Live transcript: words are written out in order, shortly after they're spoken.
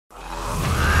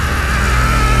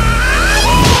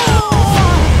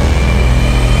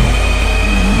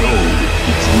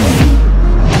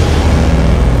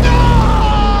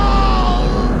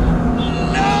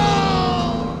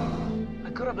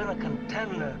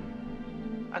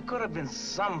I could have been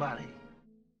somebody.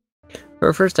 For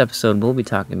our first episode, we'll be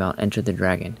talking about Enter the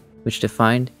Dragon, which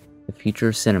defined the future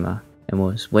of cinema and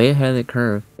was way ahead of the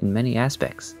curve in many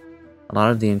aspects. A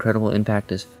lot of the incredible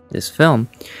impact of this film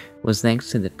was thanks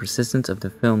to the persistence of the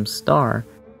film's star,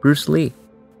 Bruce Lee.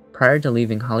 Prior to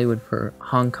leaving Hollywood for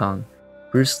Hong Kong,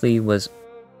 Bruce Lee was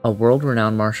a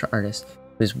world-renowned martial artist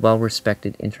who is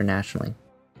well-respected internationally.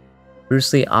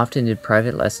 Bruce Lee often did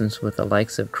private lessons with the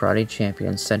likes of karate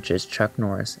champions such as Chuck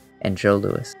Norris and Joe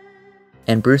Louis.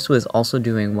 And Bruce was also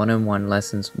doing one-on-one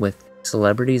lessons with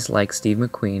celebrities like Steve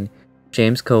McQueen,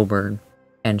 James Coburn,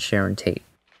 and Sharon Tate.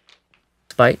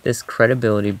 Despite this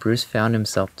credibility, Bruce found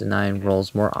himself denying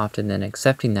roles more often than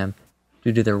accepting them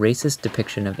due to the racist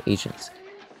depiction of Asians.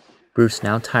 Bruce,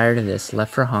 now tired of this,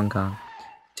 left for Hong Kong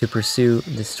to pursue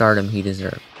the stardom he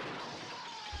deserved.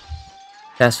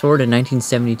 Fast forward to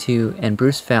 1972, and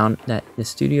Bruce found that the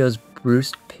studios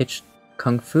Bruce pitched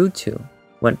Kung Fu to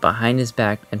went behind his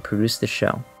back and produced the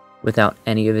show without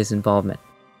any of his involvement.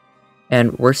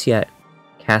 And worse yet,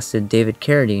 casted David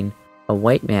Carradine, a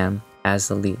white man, as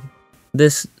the lead.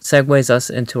 This segues us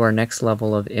into our next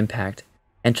level of impact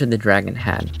Enter the Dragon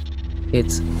had,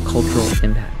 its cultural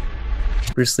impact.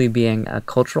 Bruce Lee being a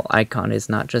cultural icon is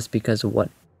not just because of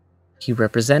what he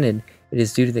represented, it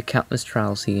is due to the countless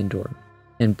trials he endured.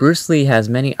 And Bruce Lee has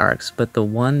many arcs, but the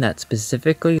one that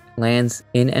specifically lands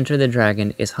in Enter the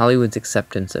Dragon is Hollywood's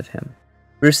acceptance of him.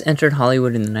 Bruce entered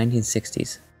Hollywood in the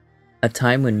 1960s, a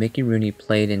time when Mickey Rooney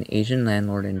played an Asian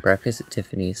landlord in Breakfast at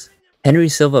Tiffany's, Henry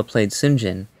Silva played Sun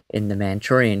Jin in The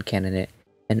Manchurian Candidate,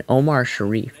 and Omar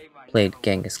Sharif played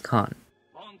Genghis Khan.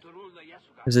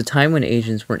 It was a time when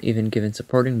Asians weren't even given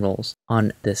supporting roles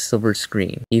on the silver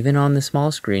screen. Even on the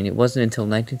small screen, it wasn't until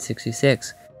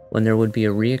 1966 when there would be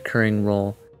a reoccurring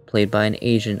role played by an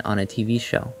Asian on a TV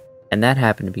show, and that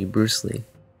happened to be Bruce Lee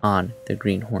on The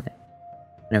Green Hornet.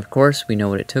 And of course, we know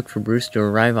what it took for Bruce to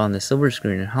arrive on the silver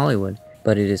screen in Hollywood,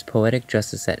 but it is poetic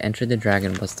justice that Enter the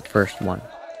Dragon was the first one.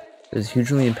 It was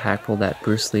hugely impactful that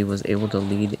Bruce Lee was able to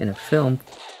lead in a film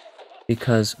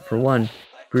because, for one,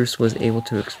 Bruce was able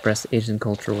to express Asian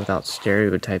culture without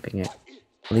stereotyping it,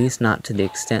 at least not to the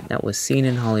extent that was seen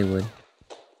in Hollywood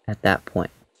at that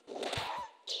point.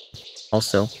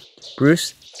 Also,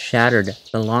 Bruce shattered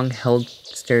the long-held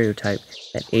stereotype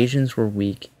that Asians were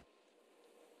weak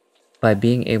by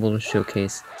being able to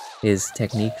showcase his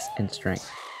techniques and strength.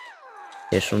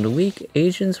 Additional to weak,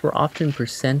 Asians were often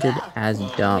presented as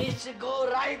dumb.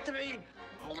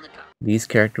 These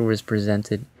character was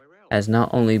presented as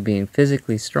not only being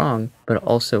physically strong, but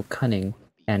also cunning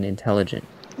and intelligent.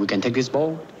 We can take this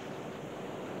ball.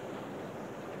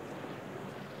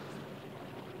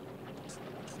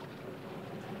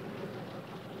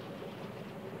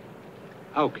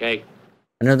 Okay.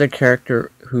 Another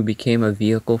character who became a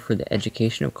vehicle for the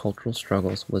education of cultural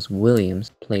struggles was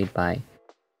Williams, played by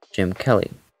Jim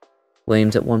Kelly.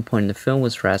 Williams at one point in the film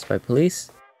was harassed by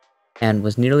police and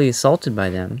was nearly assaulted by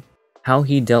them. How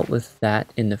he dealt with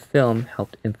that in the film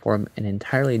helped inform an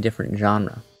entirely different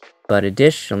genre. But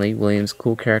additionally, Williams'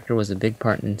 cool character was a big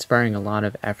part in inspiring a lot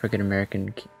of African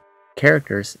American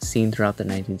characters seen throughout the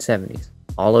 1970s.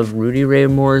 All of Rudy Ray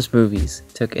Moore's movies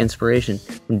took inspiration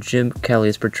from Jim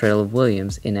Kelly's portrayal of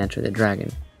Williams in Enter the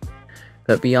Dragon.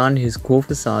 But beyond his cool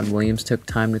facade, Williams took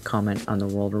time to comment on the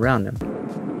world around him.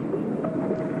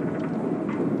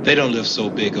 They don't live so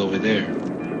big over there.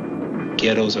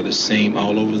 Ghettos are the same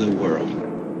all over the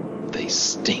world. They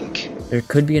stink. There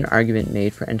could be an argument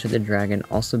made for Enter the Dragon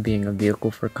also being a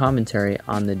vehicle for commentary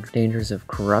on the dangers of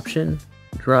corruption,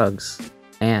 drugs,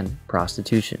 and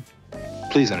prostitution.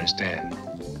 Please understand,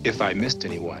 if I missed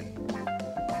anyone,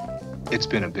 it's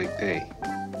been a big day.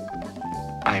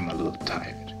 I'm a little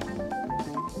tired.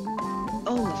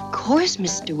 Oh, of course,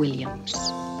 Mr. Williams.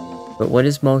 But what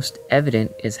is most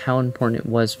evident is how important it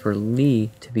was for Lee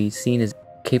to be seen as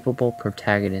a capable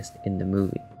protagonist in the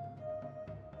movie.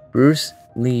 Bruce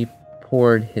Lee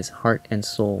poured his heart and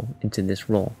soul into this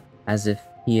role, as if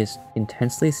he is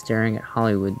intensely staring at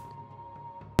Hollywood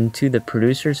into the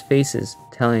producers' faces,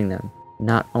 telling them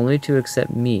not only to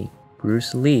accept me,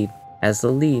 Bruce Lee, as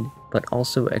the lead, but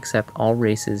also accept all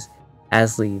races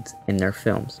as leads in their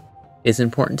films. It's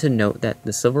important to note that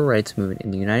the civil rights movement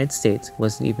in the United States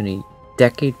wasn't even a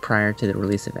decade prior to the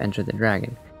release of Enter the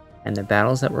Dragon, and the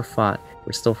battles that were fought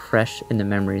were still fresh in the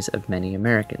memories of many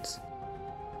Americans.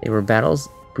 They were battles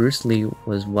Bruce Lee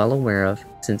was well aware of,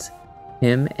 since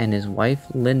him and his wife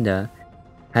Linda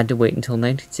had to wait until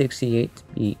 1968 to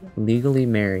be legally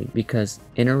married because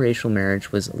interracial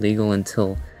marriage was illegal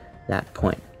until that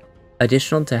point.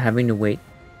 Additional to having to wait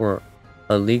for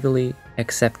a legally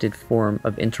accepted form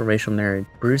of interracial marriage,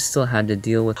 Bruce still had to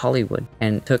deal with Hollywood,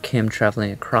 and it took him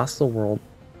traveling across the world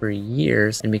for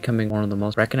years and becoming one of the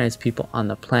most recognized people on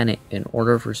the planet in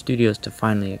order for studios to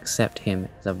finally accept him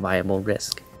as a viable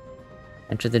risk.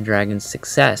 Enter the Dragon's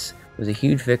success was a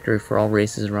huge victory for all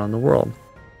races around the world,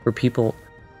 for people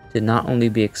to not only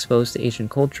be exposed to Asian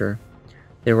culture,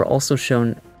 they were also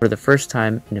shown for the first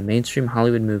time in a mainstream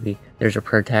Hollywood movie there's a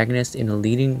protagonist in a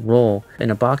leading role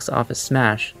in a box office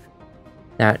smash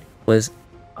that was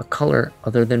a color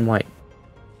other than white.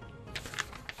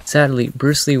 Sadly,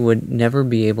 Bruce Lee would never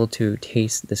be able to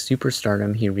taste the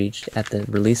superstardom he reached at the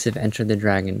release of Enter the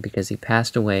Dragon because he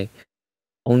passed away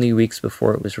only weeks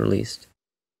before it was released.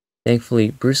 Thankfully,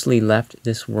 Bruce Lee left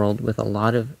this world with a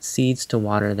lot of seeds to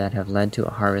water that have led to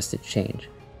a harvested change.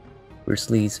 Bruce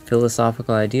Lee's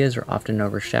philosophical ideas are often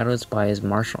overshadowed by his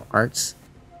martial arts,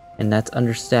 and that's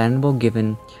understandable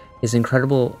given his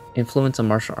incredible influence on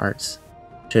martial arts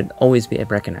should always be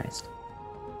recognized.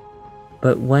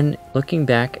 But when looking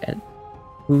back at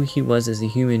who he was as a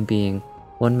human being,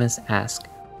 one must ask,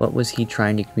 what was he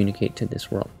trying to communicate to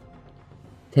this world?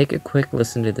 Take a quick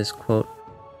listen to this quote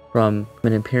from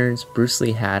an appearance Bruce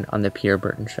Lee had on the Pierre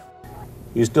Berton show.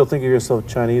 You still think of yourself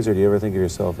Chinese, or do you ever think of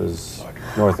yourself as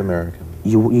North American?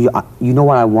 You know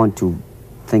what I want to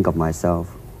think of myself?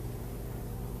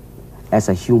 As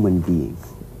a human being.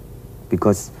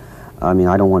 Because, I mean,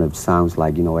 I don't want to sound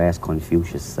like, as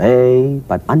Confucius say,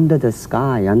 but under the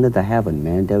sky, under the heaven,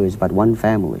 man, there is but one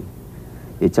family.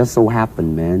 It just so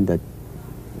happened, man, that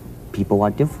people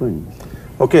are different.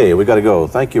 Okay, we got to go.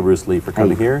 Thank you, Bruce Lee, for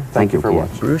coming here. Thank you for Pierre.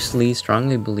 watching. Bruce Lee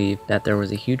strongly believed that there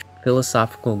was a huge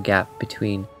philosophical gap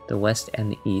between the West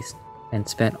and the East, and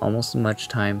spent almost as much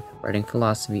time writing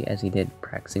philosophy as he did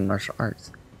practicing martial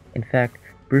arts. In fact,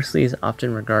 Bruce Lee is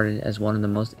often regarded as one of the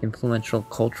most influential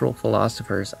cultural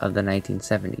philosophers of the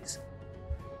 1970s.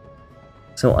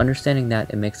 So understanding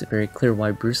that, it makes it very clear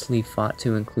why Bruce Lee fought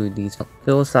to include these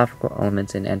philosophical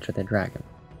elements in Enter the Dragon.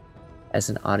 As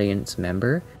an audience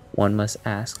member, one must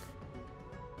ask,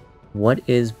 what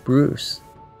is Bruce,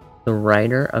 the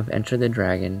writer of Enter the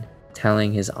Dragon,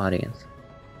 telling his audience?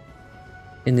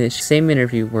 In the same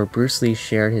interview where Bruce Lee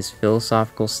shared his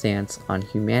philosophical stance on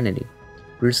humanity,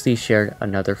 Bruce Lee shared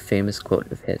another famous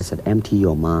quote of his. He said, empty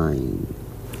your mind,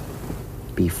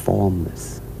 be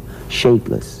formless,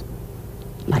 shapeless,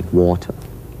 like water.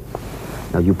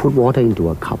 Now you put water into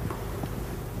a cup,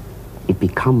 it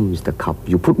becomes the cup.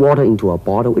 You put water into a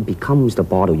bottle, it becomes the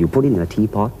bottle. You put it in a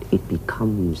teapot, it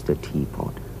becomes the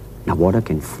teapot. Now water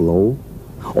can flow,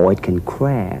 or it can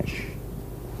crash.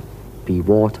 Be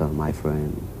water, my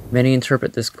friend. Many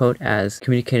interpret this quote as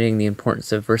communicating the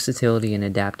importance of versatility and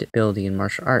adaptability in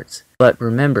martial arts. But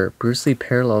remember, Bruce Lee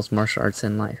parallels martial arts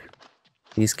in life.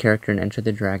 Lee's character in Enter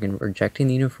the Dragon, rejecting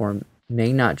the uniform,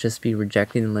 may not just be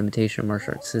rejecting the limitation of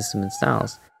martial arts system and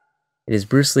styles. It is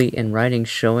Bruce Lee in writing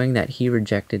showing that he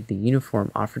rejected the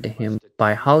uniform offered to him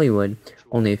by Hollywood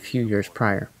only a few years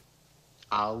prior.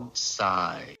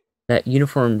 Outside. That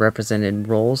uniform represented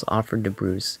roles offered to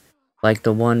Bruce, like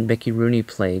the one Mickey Rooney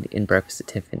played in Breakfast at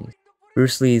Tiffany's.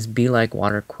 Bruce Lee's "Be Like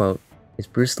Water" quote is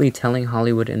Bruce Lee telling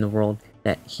Hollywood and the world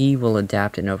that he will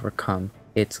adapt and overcome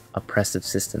its oppressive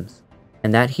systems.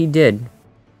 And that he did,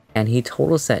 and he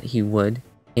told us that he would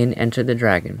in Enter the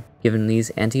Dragon. Given Lee's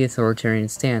anti-authoritarian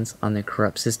stance on the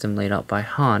corrupt system laid out by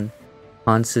Han,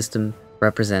 Han's system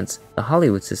represents the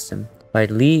Hollywood system. By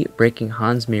Lee breaking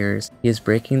Han's mirrors, he is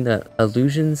breaking the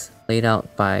illusions laid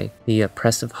out by the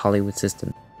oppressive Hollywood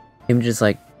system. Images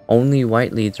like only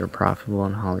white leads are profitable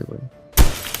in Hollywood.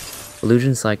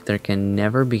 Illusions like there can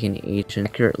never be an Asian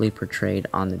accurately portrayed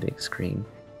on the big screen.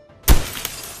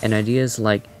 And ideas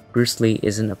like Bruce Lee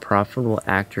isn't a profitable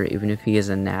actor even if he is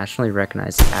a nationally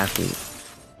recognized athlete.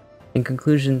 In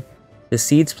conclusion, the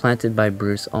seeds planted by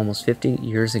Bruce almost 50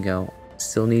 years ago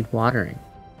still need watering.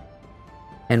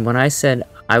 And when I said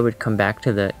I would come back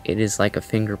to the "it is like a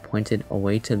finger pointed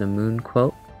away to the moon"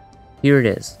 quote, here it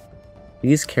is.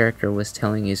 Lee's character was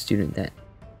telling his student that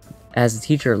as a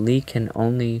teacher, Lee can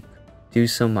only do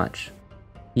so much.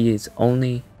 He is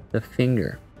only the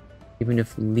finger. Even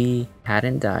if Lee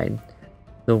hadn't died,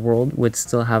 the world would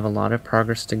still have a lot of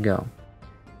progress to go.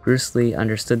 Bruce Lee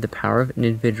understood the power of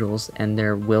individuals and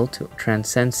their will to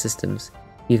transcend systems,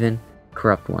 even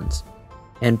corrupt ones.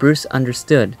 And Bruce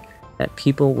understood that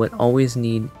people would always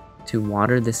need to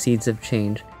water the seeds of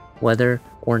change, whether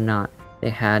or not they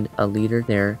had a leader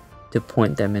there to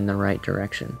point them in the right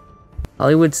direction.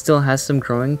 Hollywood still has some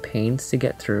growing pains to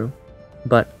get through,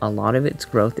 but a lot of its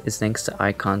growth is thanks to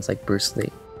icons like Bruce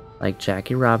Lee. Like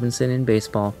Jackie Robinson in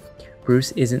baseball,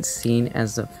 Bruce isn't seen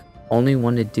as the only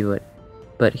one to do it,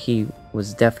 but he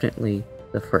was definitely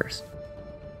the first.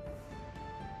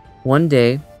 One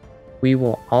day, we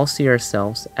will all see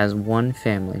ourselves as one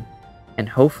family, and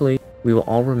hopefully we will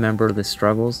all remember the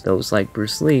struggles those like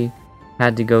Bruce Lee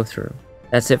had to go through.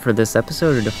 That's it for this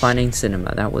episode of Defining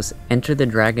Cinema. That was Enter the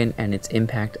Dragon and its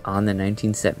impact on the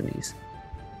 1970s.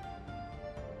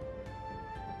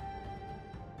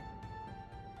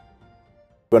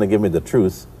 You're going to give me the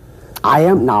truth.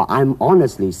 I'm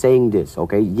honestly saying this,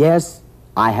 okay? Yes,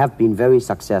 I have been very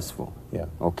successful. Yeah.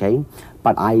 Okay?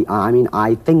 But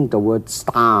I think the word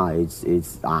star I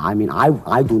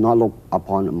do not look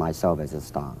upon myself as a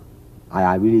star.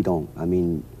 I really don't.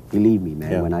 Believe me,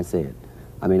 man, when I say it.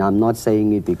 I'm not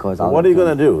saying it because Well, what are you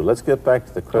going to do? Let's get back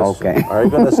to the question. Okay. Are you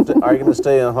going to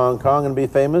stay in Hong Kong and be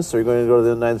famous? Or are you going to go to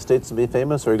the United States and be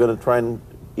famous? Or are you going to try and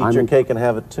eat your cake and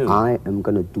have it too? I am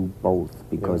going to do both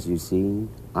because, you see,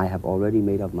 I have already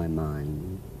made up my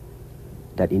mind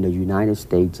that in the United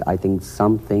States, I think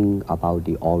something about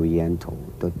the Oriental,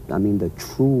 the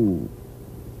true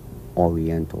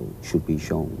Oriental should be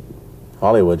shown.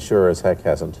 Hollywood sure as heck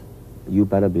hasn't. You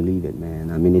better believe it,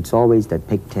 man. It's always that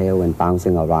pigtail and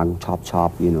bouncing around,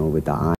 chop, with the eye.